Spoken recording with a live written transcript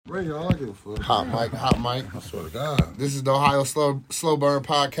Bring it, I don't give a fuck. Hot mic. I swear to God. This is the Ohio Slow Burn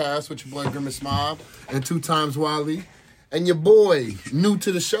Podcast with your boy Grimace Mob and 2 times Wally. And your boy, new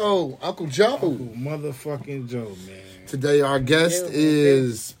to the show, Uncle Joe. Uncle motherfucking Joe, man. Today our guest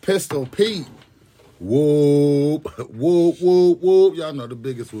is Pistol Pete. Whoop, whoop, whoop, whoop. Y'all know the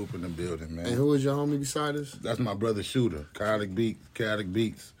biggest whoop in the building, man. And who is your homie beside us? That's my brother Shooter. Chaotic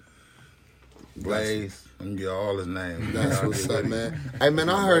Beats. Blaze. I'm gonna get all his names. That's what's up, man. Hey, man,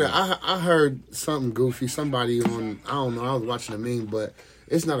 I heard something goofy. Somebody on, I don't know, I was watching a meme, but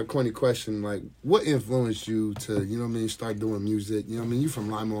it's not a corny question. Like, what influenced you to, you know what I mean, start doing music? You know what I mean? You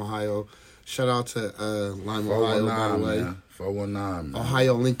from Lima, Ohio. Shout out to Lima, Ohio, by the way. Man. 419, man.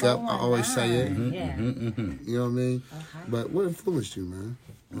 Ohio link up, I always say it. Mm-hmm, Yeah. You know what I mean? Okay. But what influenced you, man?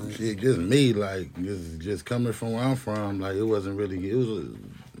 Like, Shit, just me, like, just coming from where I'm from, like, it was a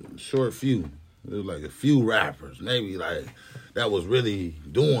short few. It was like a few rappers, maybe, like, that was really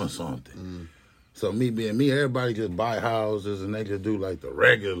doing something. So me being me, everybody just buy houses and they just do, like, the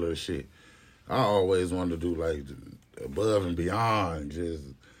regular shit. I always wanted to do, like, above and beyond, just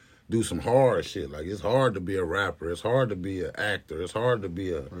do some hard shit. Like, it's hard to be a rapper. It's hard to be an actor. It's hard to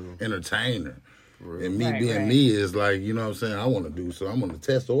be an entertainer. And me being me is like, you know what I'm saying? I want to do so. I want to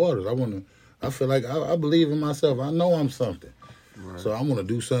test the waters. I feel like I believe in myself. I know I'm something. Right. So I want to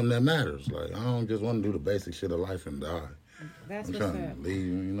do something that matters. Like, I don't just want to do the basic shit of life and die. That's I'm what's trying up. to leave,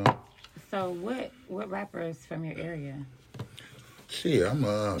 you know? So what rappers from your area? Shit,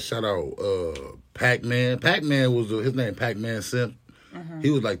 I'm shout out Pac-Man. Pac-Man was his name, Pac-Man Simp. He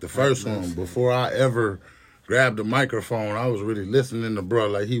was like the first one. Before I ever grabbed the microphone, I was really listening to bro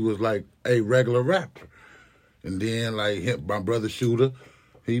like he was like a regular rapper. And then like my brother Shooter,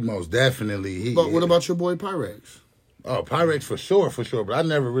 he most definitely but what about your boy Pyrex? Oh, Pyrex for sure. But I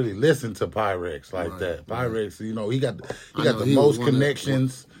never really listened to Pyrex like that. Pyrex, you know, he got the most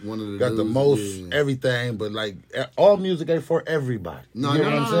connections. One of the got the most everything, but like all music ain't for everybody. No, you know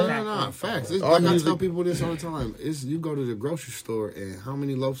what I'm saying? No. Facts. It's All like music, I tell people this all the time. It's you go to the grocery store and how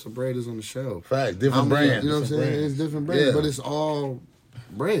many loaves of bread is on the shelf? Fact, different brands. You know what I'm saying? Brands. It's different brands, Yeah. but it's all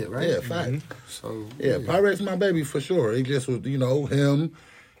bread, right? Yeah, fact. So Yeah, Pyrex my baby for sure. He just was, you know, him.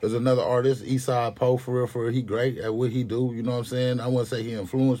 There's another artist, Eastside Poe, for real, he great at what he do, you know what I'm saying? I wouldn't say he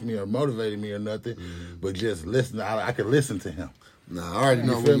influenced me or motivated me or nothing, but just listen, I could listen to him. Nah, I already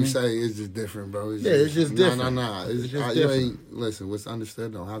know what you say. It's just different, bro. It's just different. Nah. It's just different. Listen, what's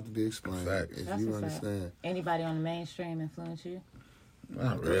understood don't have to be explained. Fact. If That's you what's understand. up. Anybody on the mainstream influence you?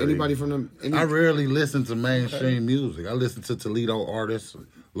 Not really. Anybody from the... I rarely listen to mainstream music. I listen to Toledo artists,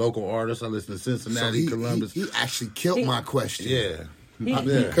 local artists. I listen to Cincinnati, Columbus. He actually killed my question. Yeah.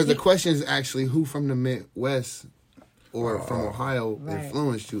 Because the question is actually who from the Midwest or from Ohio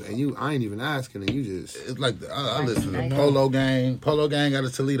influenced you, and I ain't even asking, and you just... It's like, I listen to Polo Gang. Polo Gang out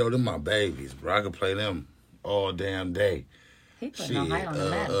of Toledo, them my babies, bro. I could play them all damn day. He putting Ohio on the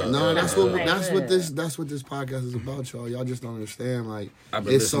map. No, that's what this podcast is about, y'all. Y'all just don't understand. Like,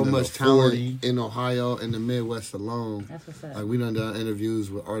 it's so much talent in Ohio and the Midwest alone. That's what's up. Like, we done interviews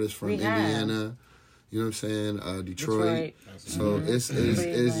with artists from Indiana. You know what I'm saying? Detroit. So it's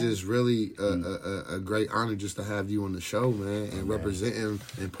just really a great honor just to have you on the show, man, and representing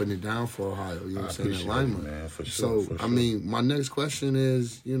and putting it down for Ohio. You know what I'm saying? In Lima. Man, for sure. So, I mean, my next question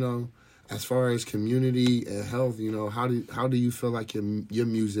is, you know, as far as community and health, you know, how do you feel like your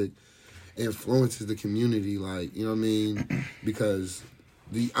music influences the community? Like, you know what I mean? Because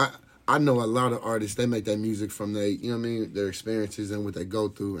I know a lot of artists, they make that music from their experiences and what they go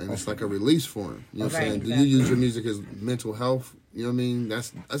through, and it's like a release for them. You know what I'm saying? Do you use your music as mental health? You know what I mean?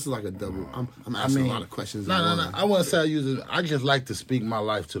 That's like a double. I'm asking a lot of questions. No. I wouldn't say I use it. I just like to speak my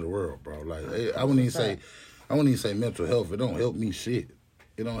life to the world, bro. Like, I wouldn't even say mental health. It don't help me shit.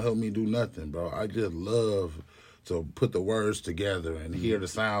 It don't help me do nothing, bro. I just love to put the words together and hear the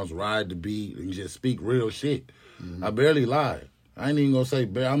sounds, ride the beat, and just speak real shit. I barely lie. I ain't even gonna say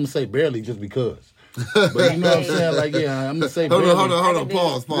I'm gonna say barely just because. But you know what I'm saying? Like, yeah, I'm gonna say barely. Hold on.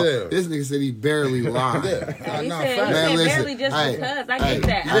 Pause. Yeah. This nigga said he barely lied. He said barely just because. I get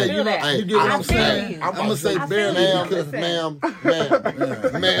that. I feel that. You get what I'm saying? I'm gonna say barely because, ma'am.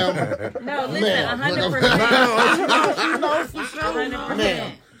 No, listen,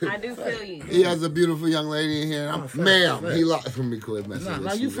 100%. I do feel you. He has a beautiful young lady in here. Ma'am, he lied for me. Quit messing.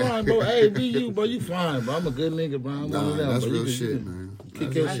 Nah, you fine, bro. Hey, be you, bro. You fine, bro. I'm a good nigga, bro. That's real shit, man.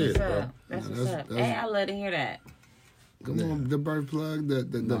 Kick your shit, bro. That's what's up. Hey, I love to hear that. Come on, the birth plug,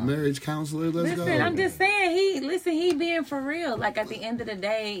 the marriage counselor. Let's go. Listen, I'm just saying, he being for real. Like, at the end of the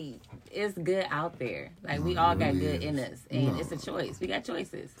day, it's good out there. Like, we all got good in us, and it's a choice. We got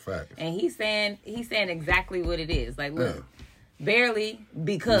choices. Fact. And he's saying exactly what it is. Like, look. barely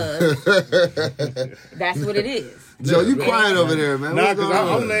because that's what it is. Joe, you quiet over there, man. Nah, What's because going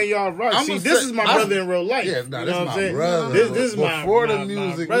on? I'm letting y'all rock. See, this is my brother in real life. Yeah, you nah, know this what I'm my saying? brother. This is Before my the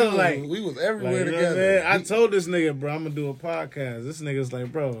music, brother. we was everywhere You know what I'm together. saying? I told this nigga, bro, I'm gonna do a podcast. This nigga's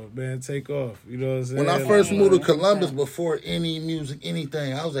like, bro, man, take off. You know what I'm saying? When I first moved to Columbus, before any music,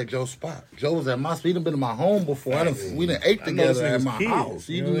 anything, I was at Joe's spot. Joe was at my spot. He done been in my home before. We done ate together at my house.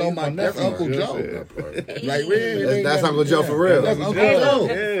 You didn't know that's Uncle Joe. Like, really? That's Uncle Joe for real. That's Uncle Joe.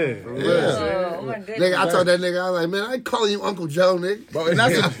 Yeah. Oh my goodness. Nigga, I told that nigga, I was like, man, I ain't calling you Uncle Joe, nigga. Bro, and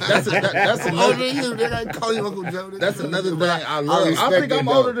that's I'm another older than you, nigga. I ain't calling you Uncle Joe, nigga. That's another thing I love. I respect think it, I'm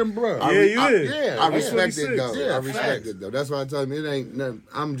though. older than bro. Yeah, you is. Yeah, I respect it, 26. though. Yeah, I respect facts. it, though. That's why I tell you, it ain't nothing.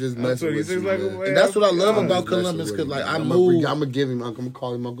 I'm just messing with 26 you, like a man. way. And that's what I love I'm about just messing Columbus, with because you, like man. I moved. I'm gonna give him. I'm gonna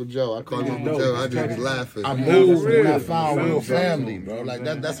call him Uncle Joe. I call him Uncle Joe. I just be laughing. I Yeah, moved for and I real. found For real real. family, bro. Like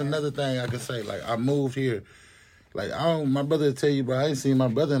that's another thing I could say. Like I moved here. Like my brother will tell you, bro. I ain't seen my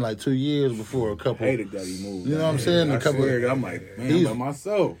brother in like 2 years before a couple. Hated that he moved. You know what I'm saying? I A couple. swear, I'm like, man, He's- by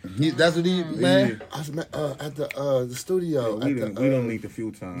myself. That's what he man. I was at the studio. We done linked a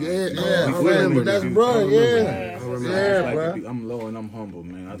few times. Yeah, You know, yeah, we I done remember linked a That's few bro. times. Yeah, I remember. yeah, Like bro. to be- I'm low and I'm humble,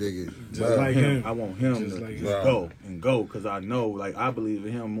 man. I Dig it. Just like him. I want him Just to like just him. go because I know, like, I believe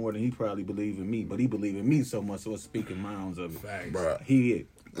in him more than he probably believe in me, but he believe in me so much, so it's speaking mounds of it. Facts. Bro. He is.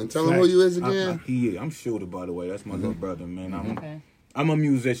 And tell him who you is again. He is. I'm Shooter, by the way. That's my little brother, man. Okay. I'm a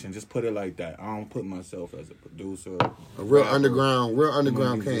musician. Just put it like that. I don't put myself as a producer. A real rapper. underground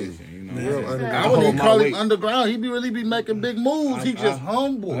I'm a king. musician, you know? Real underground. I wouldn't even my call him weight. underground. He really be making big moves. He just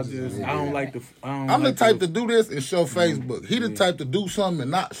humble. I don't like the. I'm the type to do this and show Facebook. He the type to do something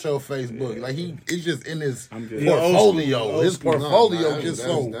and not show Facebook. Like it's just in his I'm just- portfolio. Old His school. portfolio Nah, just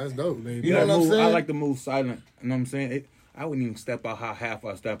that's- so. That's dope. You know what I'm move, saying? I like to move silent. You know what I'm saying? I wouldn't even step out how half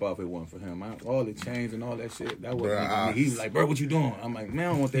I step out if it wasn't for him. All the chains and all that shit. That wasn't Bruh, even me. He was like, bro, what you doing? I'm like, man,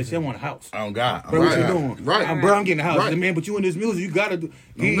 I don't want that shit. I want a house. I don't got. Bro, what you Right. doing? Right. Bro, I'm getting a house. Right. Man, but you in this music, you gotta do.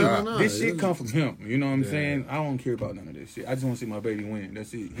 No. This shit come from him. You know what I'm saying? I don't care about none of this shit. I just want to see my baby win.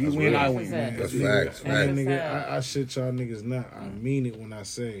 That's it. He win, I win. Man. That's it. facts. Man, Facts. nigga, I shit y'all niggas not. I mean it when I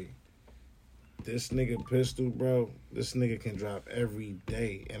say this nigga Pistol, bro. This nigga can drop every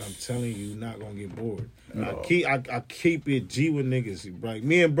day, and I'm telling you, you're not gonna get bored. I keep it G with niggas. Like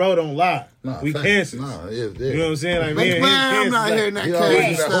me and bro don't lie. Nah, we facts. cancers. Nah, yeah. You know what I'm saying? Like me and him Man, I'm not cancers. hearing that He always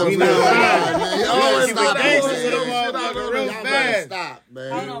cancer do that stuff. whole man. thing. Man, You always always keep stop it gangster that with them shit. motherfuckers real Y'all better fast. Stop,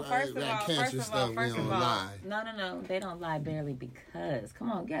 man. Hold on, first of That all, cancer stuff, we don't lie. no, they don't lie barely because.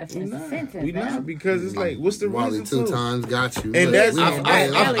 Come on, you gotta finish the sentence. We man. not because it's like, what's the Wally reason 2 to? times got you. And Look, that's- we don't I-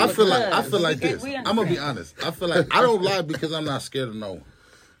 lie. I feel like this. We I'm gonna be understand. honest. I feel like I don't lie because I'm not scared of no one.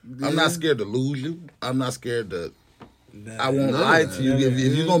 I'm not scared to lose you. I'm not scared to. I won't lie to you. If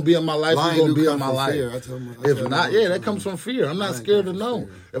you're gonna be in my life, Lying you're gonna do be come in my from life. fear. I tell 'em- I If tell not, them yeah, all the that time. comes from fear. I'm not Lying scared to comes know. from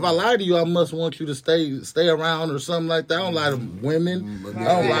fear. If I lie to you, I must want you to stay around or something like that. I don't lie to women. I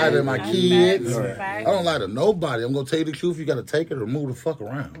don't lie to my kids. I don't lie to nobody. I'm gonna tell you the truth. You gotta take it or move the fuck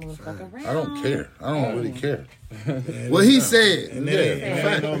around. I don't care. I don't really care. What he said. And Yeah, then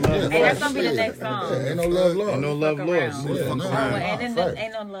fact. And that's gonna be the next song. Ain't no love lost. ain't no love Fuck lost. around. Yeah, Yeah, no. no. And then Fact.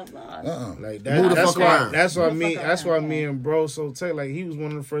 ain't no love lost. Like Move the that's fuck why. around. That's why Move the me. fuck That's why around. me and bro so tight. Like he was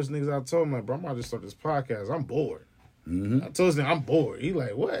one of the first niggas I told him, like, bro, I'm about to start this podcast. I'm bored. I told him I'm bored. He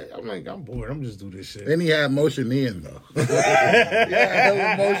like, what? I'm like, I'm bored. I'm just do this shit. And he had motion in though.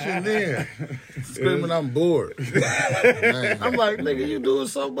 Yeah, motion in. Screaming, I'm bored. I'm like, nigga, you doing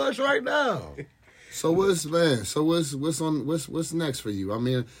so much right now. So what's next for you? I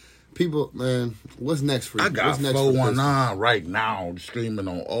mean, people, man, what's next for you? I got what's next for Pistol? 419 right now, streaming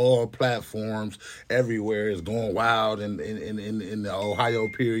on all platforms, everywhere. It's going wild in the Ohio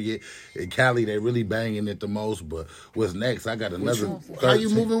period. In Cali, they really banging it the most. But what's next? I got another. How you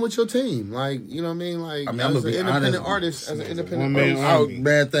moving with your team? Like, you know what I mean? Like, I mean, I'm as gonna an be independent honest. artist, as an independent one-man artist. Oh,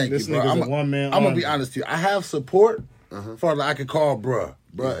 man, thank This you, bro. nigga's a one-man I'm gonna army. be honest to you. I have support. For like, I could call bruh,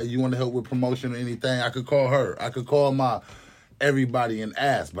 you want to help with promotion or anything? I could call her. I could call my everybody and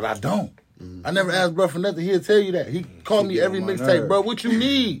ask, but I don't. I never asked bruh for nothing. He'll tell you that. He called me get every on my mixtape, nerves. bro. What you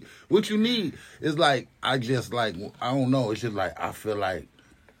need? What you need? It's like I just like I don't know. It's just like I feel like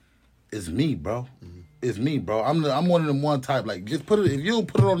it's me, bro. It's me, bro. I'm one of them one type. Like just put it. If you don't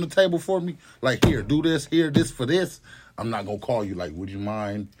put it on the table for me, like here, do this, here, this for this. I'm not gonna call you. Like, would you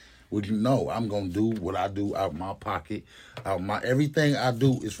mind? Would you know? I'm gonna do what I do out my pocket, everything I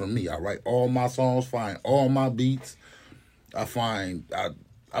do is for me. I write all my songs, find all my beats.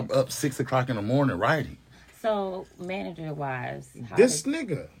 I'm up 6 o'clock in the morning writing. So, manager-wise, This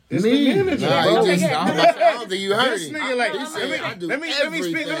nigga. It's Me. the manager, Nah, bro. he just, I don't think you heard This it. nigga, like, He said, I do let me speak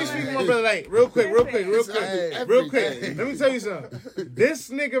everything. to my brother, like, real quick. Everything. Let me tell you something. This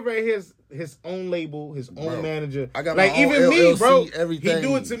nigga right here is his own label, his own manager. I got like my own even me, LLC, bro. everything. He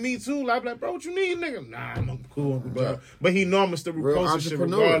do it to me too. Like, bro, what you need, nigga? Nah, I'm cool, bro. But he know I'm still Real repost shit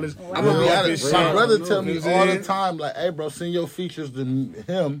entrepreneur. regardless. I'm gonna be Real honest. entrepreneur. My brother tell You me know what all I'm the saying? time, like, "Hey, bro, send your features to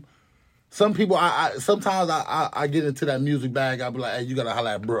him." Some people, sometimes I get into that music bag. I be like, "Hey, you gotta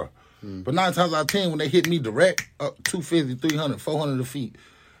holler at bro." But 9 times out of 10, when they hit me direct, 250, 300, 400 a feet.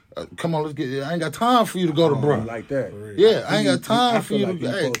 Come on, let's get. I ain't got time for you to go to bro. Like that. Yeah, I ain't got time I for feel you like to. you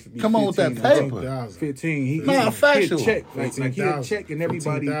Hey, supposed to be come on with that 15 and paper. 15,000. He Nah, factual. check. Like he'll 15,000. check and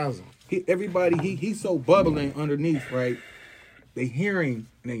everybody 15,000. he's so bubbling underneath, right? They hear him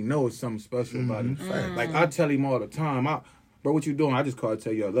and they know it's something special about him. Like I tell him all the time, bro, what you doing? I just called to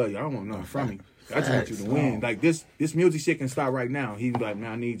tell you I love you. I don't want nothing from you. I just want you to win. Like this music shit can start right now. He's like,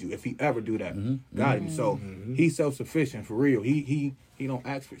 man, I need you. If he ever do that, got him. So he's self sufficient for real. He don't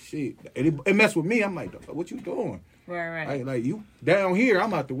ask for shit. It mess with me. I'm like, what you doing? Right. Like you down here,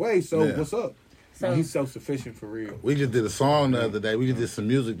 I'm out the way. So Yeah. what's up? So He's self sufficient for real. We just did a song the other day. We just did some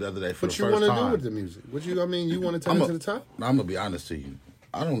music the other day for What the you first want to time. do with the music? You want to take it to the top? I'm gonna be honest to you.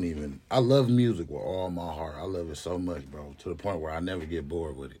 I love music with all my heart. I love it so much, bro, to the point where I never get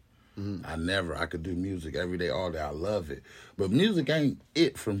bored with it. I could do music every day, all day. I love it. But music ain't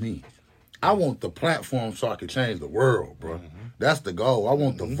it for me. I want the platform so I can change the world, bro. That's the goal. I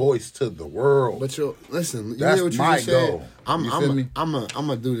want the voice to the world. But listen, you That's hear what you my just said? goal. You feel me? I'm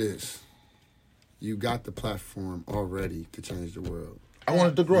gonna do this. You got the platform already to change the world. I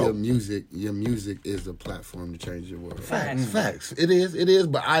want it to grow. Your music is the platform to change your world. Facts. It is,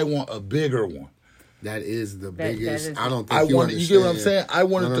 but I want a bigger one. That is the biggest. is- I don't think I you want it. You get what I'm understand. saying? I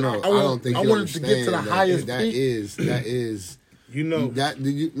want it to. No, I don't think I you want it to get to the understand highest that peak. that is. You know That do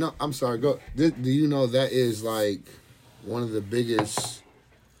you? No, I'm sorry. Go. Do you know that is like one of the biggest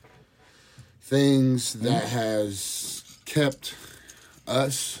things that has kept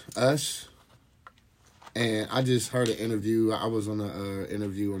us. And I just heard an interview. I was on an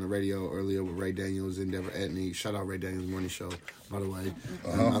interview on the radio earlier with Ray Daniels and Deborah Etney. Shout out Ray Daniels Morning Show, by the way.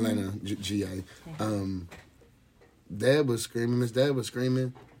 Atlanta, GA. Dad was screaming. Miss Dad was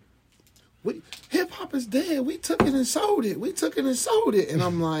screaming. Hip hop is dead. We took it and sold it. And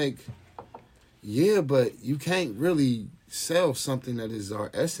I'm like, yeah, but you can't really sell something that is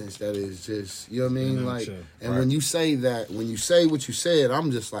our essence. That is just, you know what I mean? Like, sure. and when you say that, when you say what you said,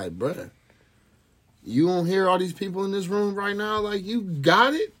 I'm just like, bruh, you don't hear all these people in this room right now. Like, you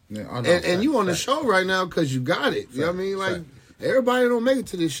got it, Yeah, I know. and you on the show right now because you got it. You know what I mean? Like, everybody don't make it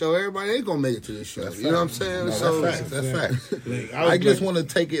to this show. Everybody ain't gonna make it to this show. You know what I'm saying? No, So that's facts. Like, I just want to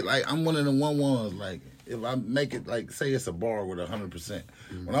take it like I'm one of the ones. Like if I make it like say it's a bar with 100%.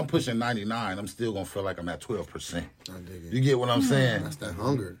 When I'm pushing 99, I'm still gonna feel like I'm at 12%. I dig it. You get what I'm saying? That's that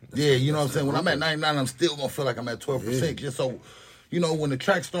hunger. Yeah, you know what I'm saying. When I'm at 99, I'm still gonna feel like I'm at 12%. Just so. You know, when the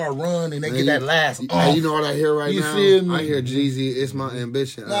track start run and they get that last Hey, you know what I hear right You now? feel me? I hear Jeezy, it's my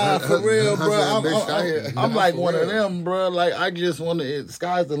ambition. Nah, for real, bro. Ambition. I'm like For one of real. them, bro. Like, I just want to,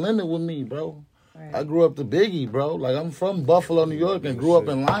 sky's the limit with me, bro. Right. I grew up to Biggie, bro. Like, I'm from Buffalo, New York, and grew up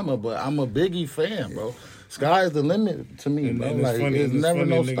in Lima, but I'm a Biggie fan, bro. Sky's the limit to me, bro. And it's Like, funny, there's it's never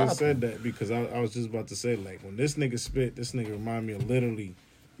funny no a nigga stopping. said that because I was just about to say, like, when this nigga spit, this nigga remind me of literally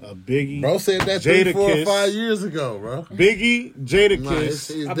a Biggie. Bro said that Jada 3, 4, Kiss. 5 years ago, bro. Biggie, Jada Nah,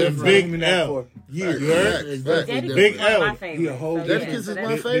 Kiss, it's I've been different. Big blaming that L. for years. You heard? It's definitely Jadakiss Big is one of L. my favorites. He a whole- So, Jadakiss yeah, is so my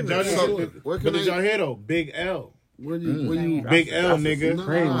that's- favorite. Did y'all, So, where but can did they- y'all hear though? Big L. Where you Big L, That's a nigga.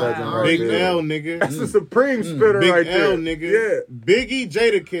 Supreme Nah, legend right Big there. L, nigga. That's a supreme spitter Big right L, there. nigga. Yeah. Biggie,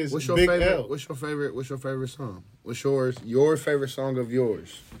 Jada Kiss, What's your Big favorite? L. What's your favorite song? What's yours? Your favorite song of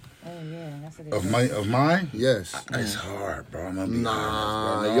yours? Oh yeah, that's a good Of mine? Yes. It's hard, bro. I'm gonna be Nah,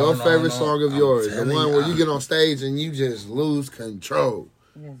 honest, bro. your favorite no. song of I'm yours, the telling one you, where you get on stage and you just lose control.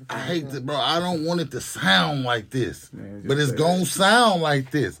 I hate that, bro. I don't want it to sound like this, Man, but just it's say gonna sound like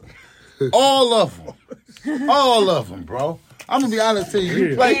this. All of them, bro. I'm gonna be honest to you.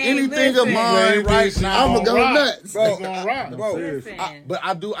 You play Hey, anything of listen. mine right now, I'ma go rock. nuts. bro. It's gonna rock. Bro, Listen.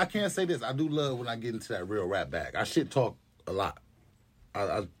 I can't say this. I do love when I get into that real rap bag. I shit talk a lot.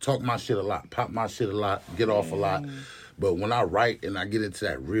 I talk my shit a lot, pop my shit a lot, get off a lot. But when I write and I get into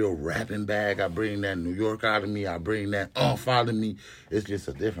that real rapping bag, I bring that New York out of me. I bring that out of me. It's just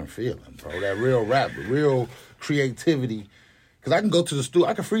a different feeling, bro. That real rap, the real creativity. Because I can go to the studio.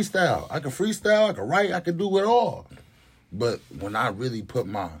 I can freestyle. I can write. I can do it all. But when I really put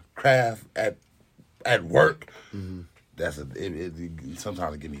my craft at work,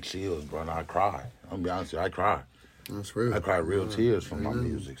 sometimes it give me chills, bro. And I cry. I'm gonna be honest with you, I cry. That's real. I cry real tears from my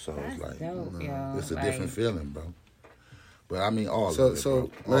music, so That's it's like dope, yo. it's a Like, different feeling, bro. But I mean, all So, of it, so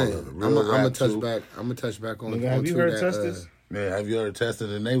bro. All man, of it. I'm Real gonna rap, touch too. back. I'm gonna touch back on. Nigga, have you heard Testis? Man, have you heard Tested?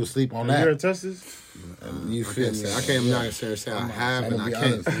 And they would sleep on Have you heard that. Testis? You feel me? I can't not say I have, I'm and I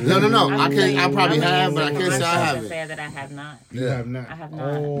gonna be can't. honest. No. I I'm can't. I gonna probably answer have, but I for can't say I myself and haven't. say that I have not. You have not. I have not.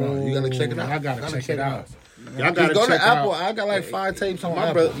 Bro, you gotta check it out. I gotta check it out. Y'all Just gotta go to check Apple. out. I got like 5 tapes on My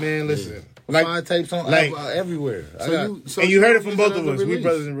Apple. brother, man, listen. Like, 5 tapes on like- Apple everywhere. and you heard it from both of us. We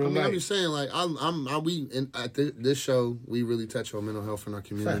brothers in real I'm life. just saying, like, this show, we really touch on mental health in our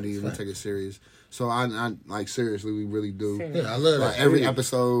community, and we take it serious. So I like seriously, we really do. Serious. Yeah, I love Like that. every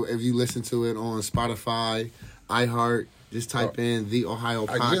episode, if you listen to it on Spotify, iHeart, just type in the Ohio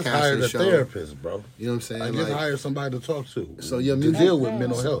I just Podcast hired and a Show. therapist, bro. You know what I'm saying? I just Like, hired somebody to talk to. So your to music- deal with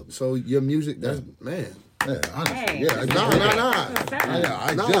mental health. so your music, that's man. Yeah, honestly. Hey. Yeah, I just Nah, did nah, that. nah.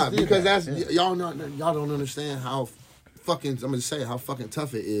 I Nah, just did because that. that's y'all don't understand how fucking I'm gonna say how fucking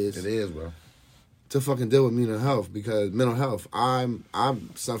tough it is It is, bro. to fucking deal with mental health, because mental health I'm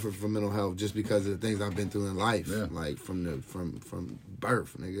suffering from mental health just because of the things I've been through in life. Yeah. Like from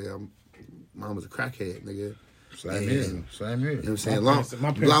birth, nigga. Mom was a crackhead, nigga. Same here. Same here. You know what I'm saying? My Long,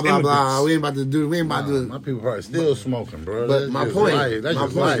 parents blah blah blah. immigrants. We ain't about to My people probably still smoking, bro. But That's my just point, life. That's my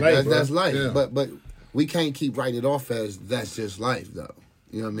just point, life, that's bro. life. Yeah. But we can't keep writing it off as that's just life, though.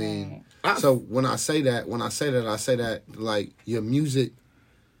 You know what I mean? Right. So when I say that like your music,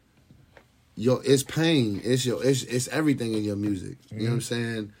 it's pain, it's everything in your music. You know what I'm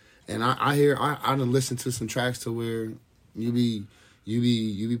saying? And I done listen to some tracks to where you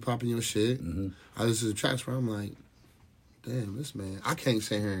be popping your shit. I listen to tracks where I'm like, damn, this man, I can't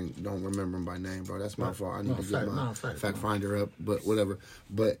sit here and don't remember him by name, bro. That's my fault. I need to get my fact finder up, but whatever.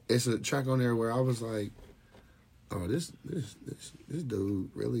 But it's a track on there where I was like, oh, this dude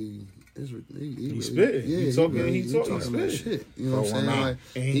really is. He spitting. Yeah, He talking that spitting. shit. You know what I'm saying? Like,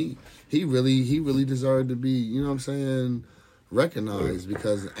 And he really deserved to be. You know what I'm saying? Recognized,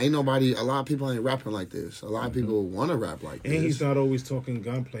 because ain't nobody. A lot of people ain't rapping like this. A lot of people want to rap like this. And he's not always talking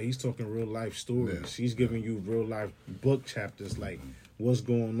gunplay. He's talking real life stories. Yeah. He's giving you real life book chapters, like what's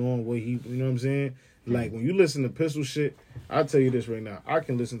going on, what he, you know what I'm saying? Like when you listen to Pistol shit, I'll tell you this right now. I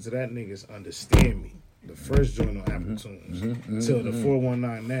can listen to that niggas Understand Me, the first joint on Apple Tunes, till the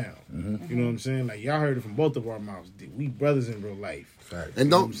 419 now. You know what I'm saying? Like y'all heard it from both of our mouths. We brothers in real life. Fact. And You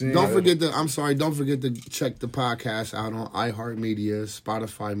know what I'm saying? don't forget don't forget to check the podcast out on iHeartMedia,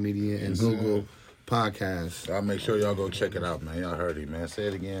 Spotify Media, and Google Podcasts. I'll make sure y'all go check it out, man. Y'all heard it, man. Say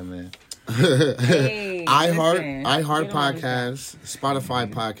it again, man. Hey, iHeart listen, iHeart you don't understand. Podcast, Spotify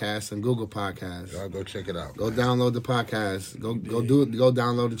Podcasts, and Google Podcasts. Y'all go check it out. Go download the podcast. Go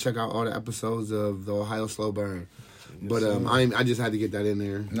download and check out all the episodes of the Ohio Slow Burn. But I just had to get that in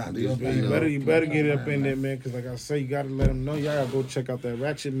there. Nah, Just, You better get it up in there, man. Because like I say, you gotta let them know. Y'all gotta go check out that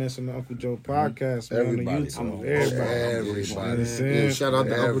Ratchet Mess on the Uncle Joe podcast, man, Everybody. on YouTube. Everybody. Everybody. Understand? Yeah, shout out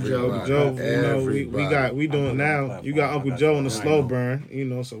to Uncle Joe. Uncle Joe, you know, Everybody. we doing now. You got Uncle Joe on the slow burn, you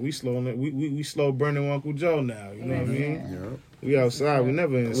know, so we slow burning with Uncle Joe now. You know what I mean? We outside. We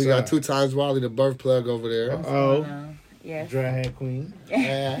never inside. We got 2 times Wally, the birth plug over there. Oh, Yes. dry hair queen.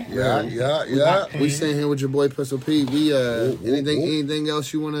 Yeah. We sitting here with your boy Pistol Pete. We anything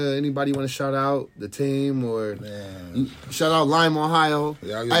else anybody wanna shout out the team or Man. shout out Lima, Ohio.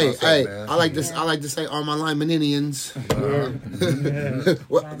 Yeah, I was about to say, man. I like to say all my Lyman Indians.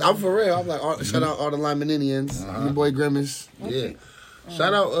 Well, I'm for real. I'm like shout out all the Lyman Indians. Your boy Grimace. Yeah.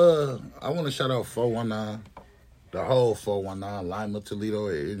 Shout out, I want to shout out 419. The whole 419, Lima, Toledo,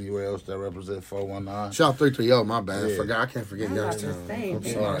 or anywhere else that represent 419. Shout out 330. My bad. Yeah. I can't forget I was about to Youngstown. say, I'm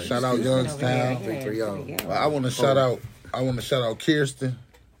big sorry. dog. Shout out Youngstown. 330. I want to shout out. I want to shout out Kirsten.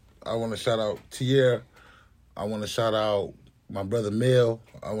 I want to shout out Tierra. I want to shout out my brother Mel.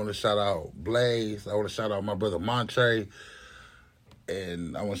 I want to shout out Blaze. I want to shout out my brother Montre.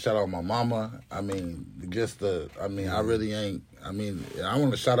 And I want to shout out my mama. I mean, I really ain't. I mean, I want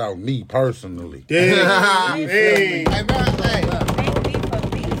to shout out me personally. Damn. Hey. Hey, man, hey.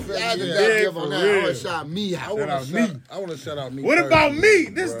 Thank me for me. I just Yeah, gotta give for on that. real. I want to shout me out. I want to shout out me. What about me? personally,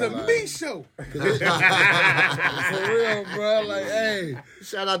 This is bro, the like, me show. For real, bro. Like, hey.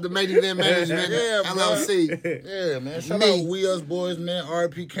 Shout out to Made Event Management, Yeah, bro. LLC. Yeah, man. Shout Me. out We Us Boys, man.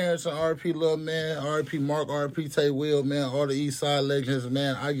 R.P. Carrington, R.P. Love, man. R.P. Mark, R.P. Tay Will, man. All the East Side legends,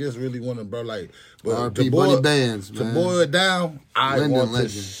 man. I just really want to, bro, like, but R.P. Bunny Bands, to man. boil it down, I Linden want to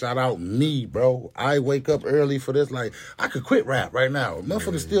legend. shout out me, bro. I wake up early for this. Like, I could quit rap right now.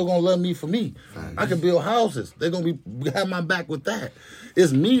 Motherfuckers still gonna gonna love me for me. I can build houses. They're gonna have my back with that.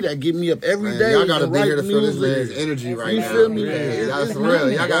 It's me that get me up every day. Y'all gotta be here to feel this music. man's energy right You now. feel me? That's It's real.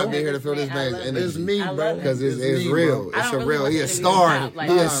 me, Y'all gotta bro. be here to feel this man's energy. It's me, bro. Because it's me, real. bro. I It's don't a really real. want He you a to be star. top like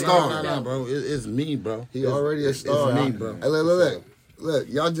He a that. star. Nah, bro. It's me, bro. He already a star. It's me, bro. Hey, look,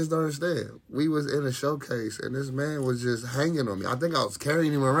 y'all just don't understand. We was in a showcase and this man was just hanging on me. I think I was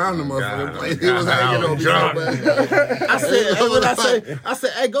carrying him around the motherfucking place. He was hanging on me. I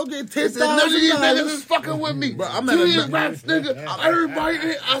said, hey, go get $10,000. None of these niggas is fucking with me. Bro, I'm Two at of these another raps, nigga. Everybody,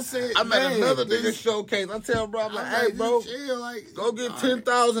 I said, I'm at man, another this- nigga showcase. I tell bro, I'm like, I'm hey, like, bro, just chill, like, go get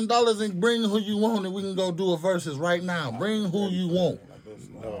 $10,000 and bring who you want, and we can go do a versus right now. Bring who you want.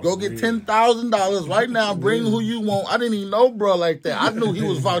 Go get $10,000 right now. Bring who you want. I didn't even know bro like that. I knew he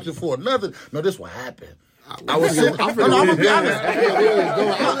was vouching for another. No, this what happened. I was sitting. I'm gonna be honest.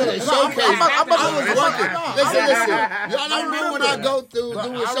 Listen. Y'all don't remember when I go through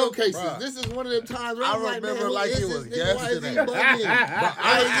doing showcases. This is one of them times where I'm like, man, remember like it was yesterday. This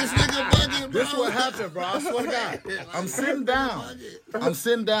nigga bugging, bro. This what happened, bro. I swear to God. I'm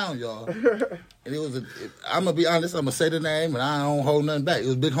sitting down, y'all. And it was I'm gonna be honest. I'm gonna say the name, and I don't hold nothing back. It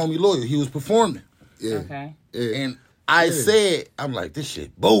was Big Homie Loyal. He was performing. Yeah. Okay. And I said, I'm like, this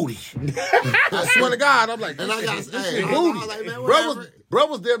shit booty. I swear to God, I'm like, this shit booty. Like, man, Bro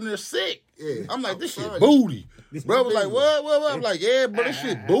was damn near sick. Yeah. I'm like, this shit booty. Bro was like, what? I'm like, yeah, bro, this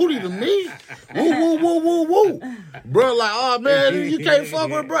shit booty to me. Woo. Bro, like, oh, man, you can't fuck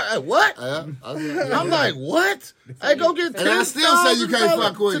with bro. Hey, what? I'm like, what? Hey, go get $10,000. And I still say you can't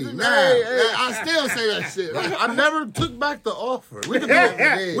fuck with him. Nah, Hey. I still say that shit. I never took back the offer.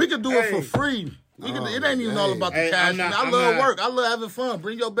 We could do it for free. It ain't even all about the cash. I love work. I love having fun.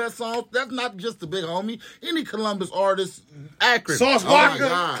 Bring your best songs. That's not just the Big Homie. Any Columbus artist, Akron, Sauce Walker,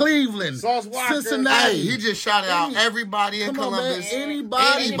 Cleveland, Sauce Walker. Cincinnati. Hey, he just shouted out everybody in Come on, man. Columbus.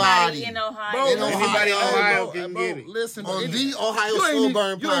 Anybody. in Ohio. Bro, Anybody in Ohio bro, can bro, get it. Listen, On any- the Ohio you ain't Slow even-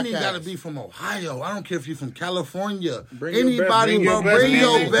 Burn You ain't even podcast. got to be from Ohio. I don't care if you're from California. Bring your Anybody, best- bro. Bring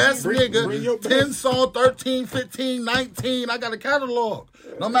your nigga. best Bring nigga. your best. 10 song, 13, 15, 19. I got a catalog.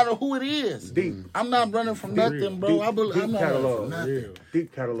 No matter who it is. Deep. I'm not running from nothing, bro. I'm not running catalog. from nothing.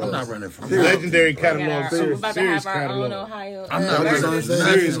 Deep catalog. I'm not running from nothing. Legendary We're catalog. about to Serious have our own catalog. Ohio. I'm not That's what I'm running from saying.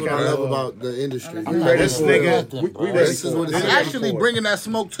 nothing, This is what I love bro. about the industry. I'm not ready This for nigga- nothing, We bro. ready This is for what it. it's I'm actually bringing that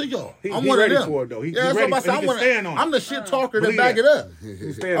smoke to y'all. I'm one of ready them. for it, though. He Yeah, that's ready what for it. I'm He can stand on it. I'm the shit talker to Believe back that. it up.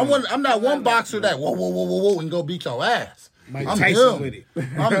 He stand on it. I'm not one boxer that whoa and go beat your ass. Mike I'm Tyson him. with it.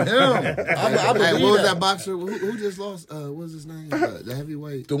 I'm him. I believe Hey, what was that. that boxer? Who just lost? What was his name? The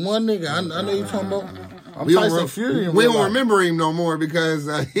heavyweight. The one nigga, I know you talking about. I'm We Tyson don't, Fury. in we real don't life. remember him no more because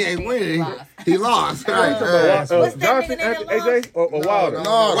he ain't winning. He lost. Right. What's that Johnson, nigga that AJ, or Wilder?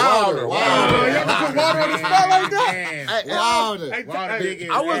 No, Wilder. You ever put Wilder on the spot like that? Hey, Wilder. Wilder big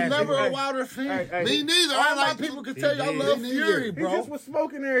I was ass never nigga. a Wilder fan. Me neither. All I my like people can tell you I love Me Fury, He bro. just was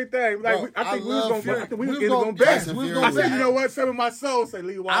smoking everything. Like Bro, I think I we was love gonna, Fury. I think we We was was gonna gonna- bet. yes, we was I gonna said, bet. you know what? Some of my soul say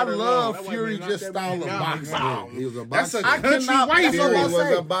leave I Wilder alone. love That Fury white man just not that style big of guy. boxing. He was a That's boxer. a I country cannot. white That's Fury what I was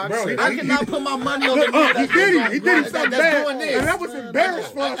say. a boxer. Bro, I cannot put my money on the He nigga did it. He did it That- so that's bad, doing this. and that was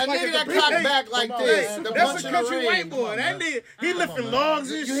embarrassed for us. A like nigga at that the cocked big back age. like Come this. on. The That's punch a in the country ring. white boy. That nigga, he lifting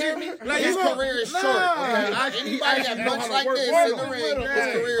logs and You hear shit. me? Like His you know- career is short. Nah. Okay? Anybody that know punch how to like work this with in the him. ring, Yeah.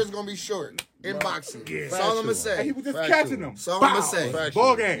 his career is gonna be short in boxing. That's all I'm gonna And he say. was just Factual. catching them. That's all I'm gonna Bow. say. Factual.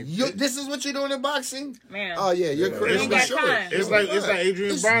 Ball game. This is what you're doing in boxing? Man. Oh yeah, your career Ain't is got short. time. It's like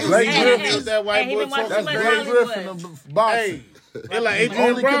Adrian It's- Broner. Blake Hey, Griffin. hey, Is that white hey, he boy been watching talking too much Blake crazy? Griffin Hollywood. of boxing. Hey, it's like Adrian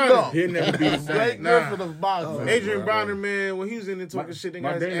Only can Broner. dunk. He'll never be the Blake same. Griffin of boxing. Adrian Broner, man, when he was in there talking shit, they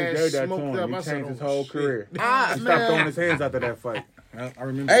My got Daniel his gave ass that to smoked him. up. He I said, changed his oh, whole shit. career. Ah, He stopped throwing man. his hands after that fight. I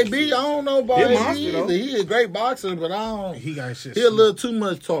remember. Hey, that B, shit. I don't know about He a him monster, either. though. He a great boxer, but I don't. He got shit. He a little too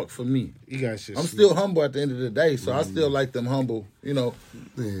much talk for me. He got shit. I'm still humble at the end of the day, so I still like them humble. You know,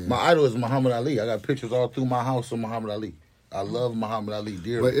 my idol is Muhammad Ali. I got pictures all through my house of Muhammad Ali. I love Muhammad Ali But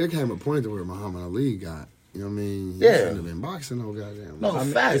dearly. it came a point to where Muhammad Ali got. You know what I mean? He Yeah. shouldn't have been boxing no goddamn. No,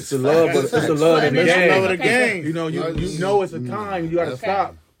 facts. It's the love, but it's the love of the Well, It's the game. love of the game. You know, you know it's a time you got to Okay.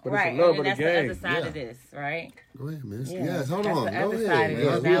 stop, but Right, it's the love and of the that's the game. other side of this, right? Go ahead, man. Yeah. Yes, hold That's on. the Go other ahead. side of man.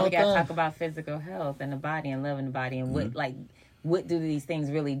 this. be Now all we got to time. talk about physical health and the body and loving the body and what, like, what do these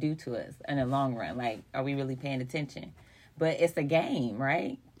things really do to us in the long run? Like, are we really paying attention? But it's a game,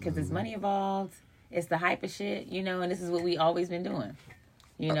 right? Because there's money involved. It's the hype of shit, you know, and this is what we always been doing.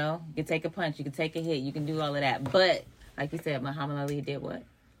 You know, you can take a punch, you can take a hit, you can do all of that. But, like you said, Muhammad Ali did what?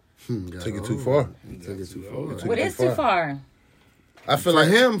 Took it too far. Took it too far. What is too far? I feel For like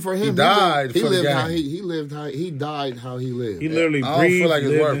him, he died He for the lived how game. he lived how he died how he lived. He literally I don't breathed, feel like it's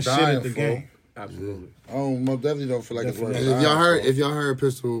lived, worth and shit dying at the for. game. Absolutely. I don't most definitely don't feel like it's worth And it. if y'all heard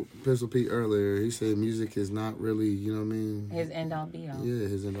Pistol Pete earlier, he said music is not really, you know what I mean? His end all be all. Yeah,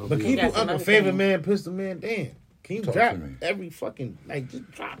 his end all. But be can you all. do some Uncle other Favorite things. Man, Pistol Man? Damn. Can you Talk drop to me. every fucking,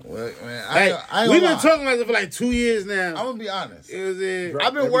 just drop it? Well, man, Like, we've been talking like this for like 2 years now. I'm gonna be honest. It was it.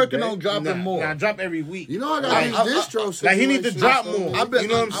 I've been every working day? on dropping more. Nah, drop every week. You know I got these distros. Like, he need to situations, drop so- more. I've been- You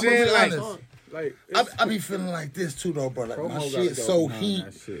know what I'm I'm saying? gonna be Like, honest. Like, I be feeling like this too though, bro. Like my promo gotta shit go so behind heat.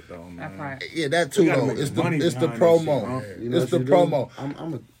 that shit, though, man. That part. Yeah, that We too gotta though. make It's the money it's the behind this shit, promo. huh? You know It's what the you do? promo.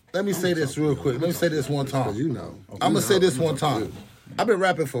 I'm a, Let me say this real quick. Let me say this one time. because you know. I'm gonna say this one time. I've been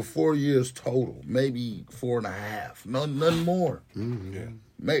rapping for 4 years total, maybe 4.5, nothing more.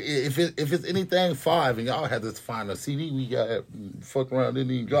 Maybe if it's anything 5, and y'all had to find a CD we got fuck around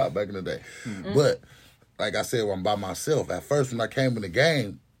didn't even drop back in the day. But like I said, when I'm by myself. At first, when I came in the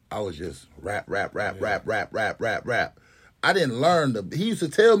game, I was just rap. I didn't learn he used to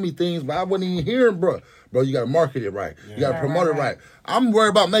tell me things, but I wasn't even hearing, bro. Bro, you gotta market it right. You gotta promote it right. I'm worried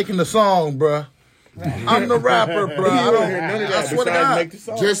about making the song, bro. I'm the rapper, bro. I don't hear none of that. I swear to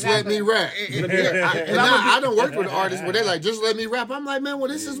God. Just let me rap. And I don't work with artists where they're like, just let me rap. I'm like, man, well,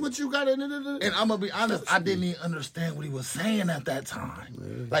 this is what you got to do. And I'm gonna be honest, I didn't even understand what he was saying at that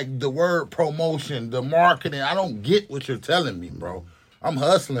time. Like the word promotion, the marketing. I don't get what you're telling me, bro. I'm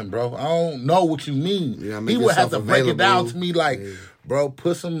hustling, bro. I don't know what you mean. Yeah, He make would have to yourself break it down available. to me like, bro,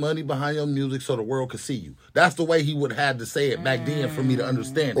 put some money behind your music so the world can see you. That's the way he would have had to say it back then for me to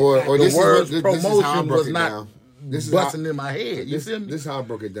understand it. Or the this words is what, this is how I promotion broke was it not down. This is busting how, in my head. You this, feel me? this is how I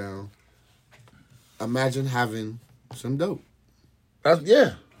broke it down. Imagine having some dope.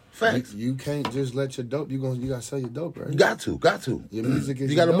 Yeah, facts. You can't just let your dope. You gotta sell your dope, right? You got to. Your music is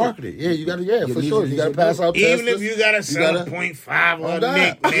You your got to dope. market it. Yeah, you got to. Yeah, Your for music sure. is You got to your pass dope. out even testers. if you gotta sell gotta- 0.5 On on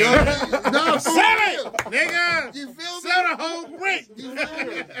that. Nick, man. No, Sell it, nigga. You feel me? Sell the whole brick.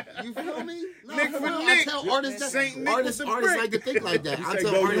 You feel me? No, Nick for for real. I Nick. tell artists that Saint Nick artists with the artists brick. like to think like that. I say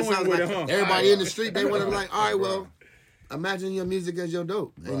tell go artists, doing I was with like, it, huh? everybody in the street, they want to be like, all right, well, imagine your music as your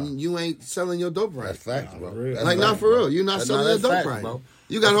dope, and you ain't selling your dope right. That's facts, bro. real. That's Like, not facts, for bro. real. You're not That's- selling no, your that's dope facts, right. bro.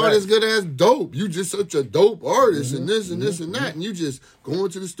 You got That's artists facts. good as dope. You just such a dope artist and this and this and that. And you just going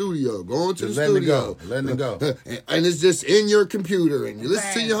to the studio, Just letting it go. Letting it go. And it's just in your computer and you listen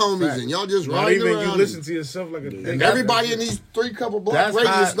to Facts. your homies Facts. and y'all just Not riding even around. you listen to yourself like a and everybody in these 3 couple block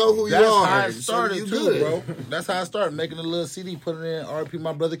radius know who you that's are. how it So started you too, good. bro. That's how I started making a little CD, putting it in RP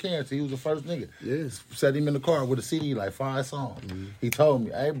my brother Carrington. He was the first nigga. Yeah. Set him in the car with a CD, like 5 songs. He told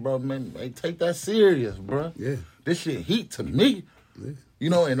me, hey, bro, man, hey, take that serious, bro. Yeah. This shit heat to me. You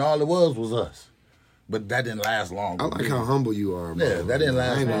know, and all it was us. But that didn't last long. I like how humble you are, bro. Yeah, that didn't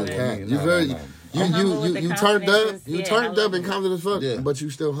last I ain't long. gonna cap. No, You no, very no. Humble with the you turned up, confidence, you yeah, turned I up and love confident as fuck, Yeah. but you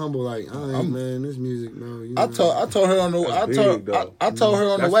still humble. Like, all right, man, this music, bro. You I know. told her on the That's I told big, though. I told her on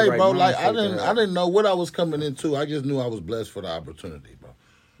the That's way, the right bro. Like mindset to I have. didn't know what I was coming into. I just knew I was blessed for the opportunity, bro.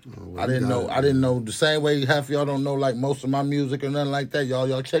 Well, I didn't you know. got it, I didn't know the same way half of y'all don't know like most of my music or nothing like that.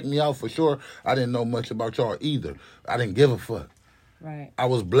 Y'all check me out for sure. I didn't know much about y'all either. I didn't give a fuck. Right. I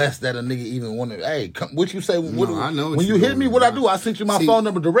was blessed that a nigga even wanted. Hey, come, what you say? What, No, I know what when you you hit doing, me, what I bro. do? I sent you my See, phone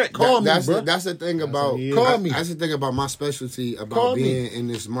number direct. Call that's me, bro. that's the thing about Call me. That's the thing about my specialty Call about me. being in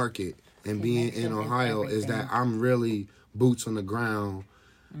this market and being Connection in is Ohio is that everything. I'm really boots on the ground,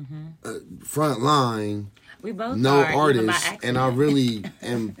 front line. We both No are, even by artist, and I accident. really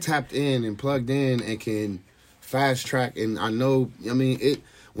am tapped in and plugged in and can fast track. And I know, I mean, it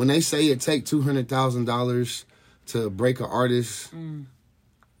when they say it take $200,000 to break an artist,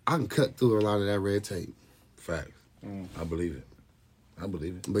 I can cut through a lot of that red tape. Facts. I believe it. I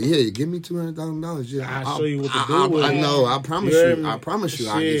believe it. But yeah, give me $200,000. Yeah, I'll show you what to do with I it. know. I promise You heard you. me? I promise you.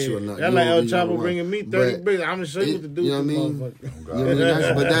 I'll get you enough. That's You like won't El be number Chapo one. bringing me 30 But bricks. I'm gonna show you what to do you know with what I this mean? motherfucker. You know what I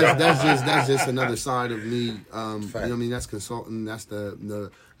mean? But that's just another side of me. You know what I mean? That's consulting. That's the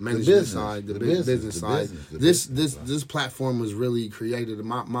management business. side, the The business business. The side. business. The This platform was really created.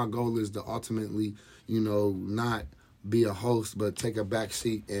 My goal is to ultimately, not be a host, but take a back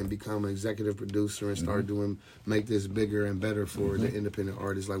seat and become an executive producer and start make this bigger and better for the independent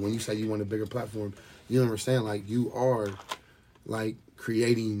artists. Like when you say you want a bigger platform, you understand like you are like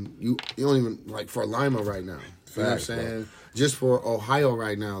creating you don't even like for Lima right now. You know what I'm Facts, bro. saying? Just for Ohio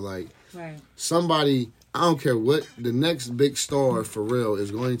right now, like Right. somebody, I don't care what the next big star for real is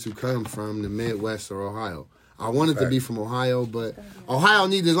going to come from the Midwest or Ohio. I want it to be from Ohio, but Ohio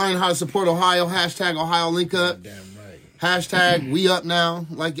needs to learn how to support Ohio. Hashtag Ohio Link Up. Damn right. Hashtag We Up Now.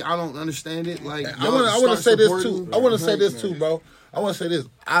 Like I don't understand it. Like I want to say this too. I want to say this too, man. bro. I want to say this.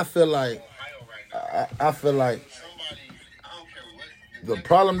 I feel like the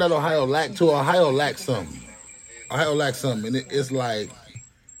problem that Ohio lacks something. Ohio lacks something, and it's like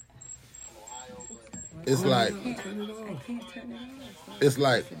it's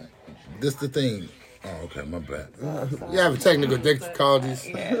like, this the thing. Oh, okay, my bad. You have a technical difficulties.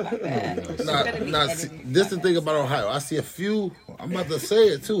 This the thing about Ohio. I see a few. I'm about to say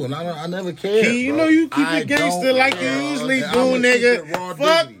it too, and I never cared. You know you keep it gangster like you usually do, nigga.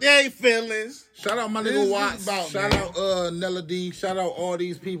 Fuck they feelings. Shout out my nigga Watts. Shout out Nella D. Shout out all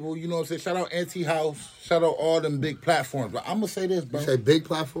these people. You know what I'm saying? Shout out Anti-House. Shout out all them big platforms. But I'm gonna say this, bro. You say big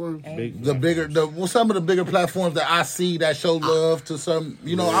platforms? Some of the bigger platforms that I see that show love to some,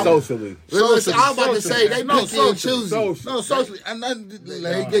 you know. Socially. Listen, I'm about to say they picky and choosy. No, socially. And then,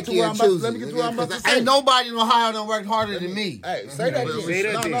 They picky and choosy. Let me get to what I'm about to say. Ain't nobody in Ohio done worked harder than me. Hey, say that. Say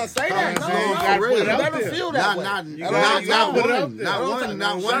that. No, say that. No, You never feel that way.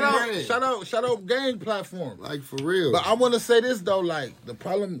 Not one. Shout out gang platform. Like, for real. But I want to say this though, like the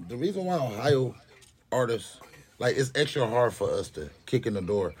reason why Ohio artists, like, it's extra hard for us to kick in the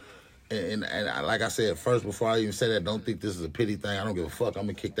door. And like I said first, before I even say that, don't think this is a pity thing. I don't give a fuck. I'm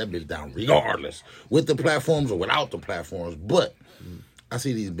gonna kick that bitch down regardless, with the platforms or without the platforms. But I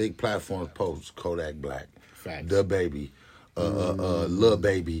see these big platforms post Kodak Black, The Baby, Lil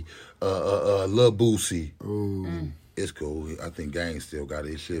Baby, Lil Boosie. It's cool. I think Gang still got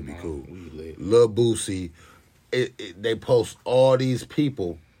it. It should be cool. Lil Boosie. They post all these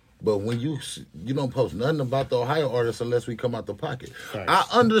people. But when you don't post nothing about the Ohio artists unless we come out the pocket. I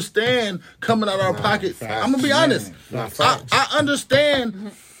understand coming out our pocket. I'm gonna be honest. I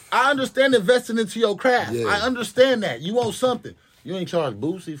understand. I understand investing into your craft. I understand that. You want something. You ain't charge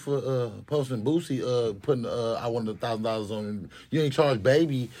Boosie for posting Boosie, putting I wanted $1,000 on. You ain't charge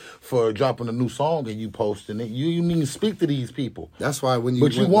Baby for dropping a new song and you posting it. You need to speak to these people. That's why when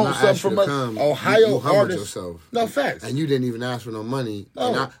you want something from us, Ohio you artists. Yourself. No facts. And you didn't even ask for no money.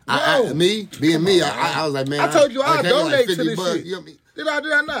 No, and me being me, I was like, man, I told you I'll donate to this bucks, shit. You know what I mean?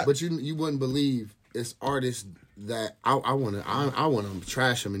 Did I not? But you wouldn't believe it's artists that I want to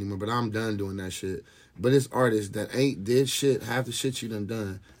trash them anymore. But I'm done doing that shit. But it's artists that ain't did shit, half the shit you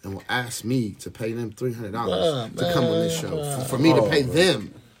done, and will ask me to pay them $300 to come on this show. For me to pay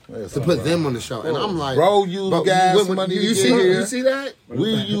them. To put them on the show. And I'm like... Bro, use gas money to get here. You see that?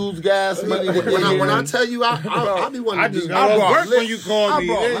 We use gas money to get here. When I tell you, I be wanting to do... I brought work when you call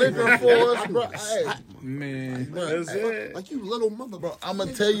me. I brought liquor for us, bro. Hey, Man. That's it. Like you little mother... bro, I'm going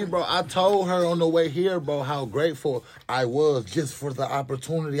to tell you, bro, I told her on the way here, bro, how grateful I was just for the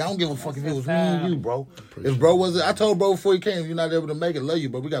opportunity. I don't give a fuck if it was me and you, bro. If bro wasn't... I told bro before he came, if you're not able to make it, love you,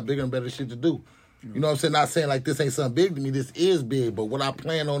 but we got bigger and better shit to do. You know what I'm saying? Not saying like this ain't something big to me. This is big. But what I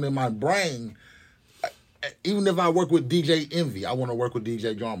plan on in my brain, even if I work with DJ Envy, I want to work with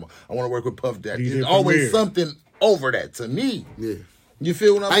DJ Drama. I want to work with Puff Daddy. There's always something over that to me. Yeah. You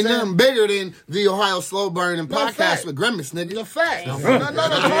feel what I'm saying? Ain't nothing bigger than the Ohio Slow Burning podcast with Grimace, nigga. The fact. No.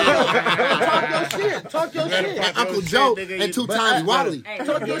 Talk your shit. Like Uncle Joe and 2 times Wally.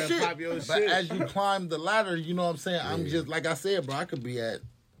 Talk your shit. But as you climb the ladder, you know what I'm saying? I'm just, like I said, bro, I could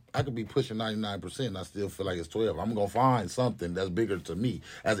be pushing 99% and I still feel like it's 12. I'm going to find something that's bigger to me.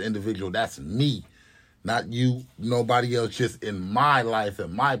 As an individual, that's me. Not you, nobody else, just in my life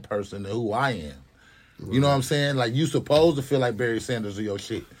and my person and who I am. Right. You know what I'm saying? Like, you supposed to feel like Barry Sanders or your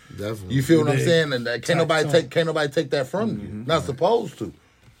shit. Definitely. You feel what I'm saying? And can't nobody take that from you. Not supposed to.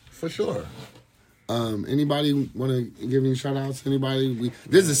 For sure. Anybody want to give any shout outs? Anybody?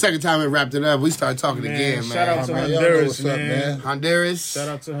 This is the second time we wrapped it up. We started talking again, man. Shout out to Honduras, man. Honduras. Shout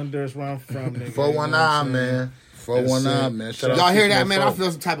out to Honduras, where I'm from, nigga. 419, man. 419, man. Shout y'all hear that, man? I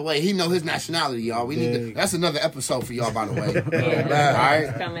feel some type of way. He know his nationality, y'all. We need to. That's another episode for y'all, by the way. All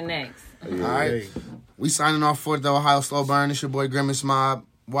right, coming next. All right, we signing off for the Ohio Slow Burn. It's your boy Grimace Mob.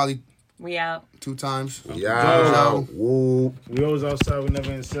 Wally. We out 2 times. Yeah. We always outside. We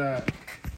never inside.